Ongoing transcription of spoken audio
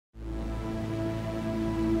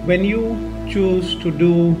When you choose to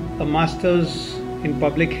do a master's in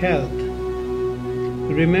public health,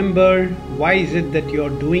 remember why is it that you're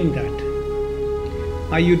doing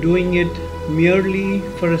that? Are you doing it merely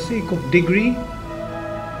for the sake of degree?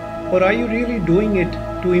 Or are you really doing it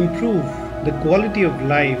to improve the quality of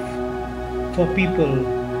life for people,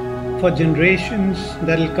 for generations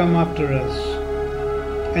that will come after us,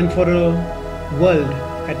 and for a world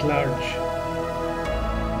at large?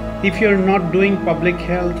 If you're not doing public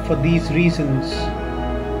health for these reasons,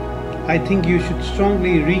 I think you should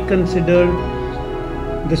strongly reconsider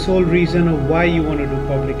the sole reason of why you want to do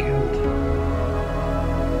public health.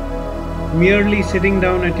 Merely sitting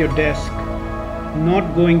down at your desk,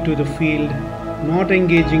 not going to the field, not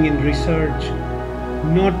engaging in research,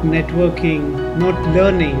 not networking, not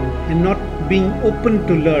learning, and not being open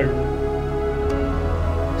to learn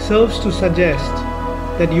serves to suggest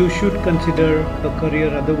that you should consider a career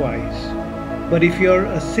otherwise. But if you're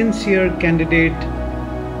a sincere candidate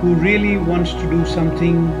who really wants to do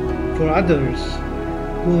something for others,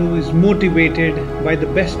 who is motivated by the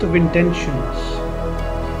best of intentions,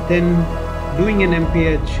 then doing an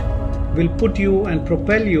MPH will put you and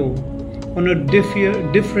propel you on a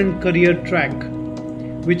different career track,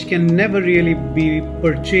 which can never really be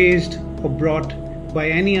purchased or brought by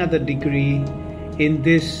any other degree in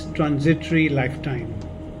this transitory lifetime.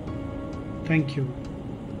 Thank you.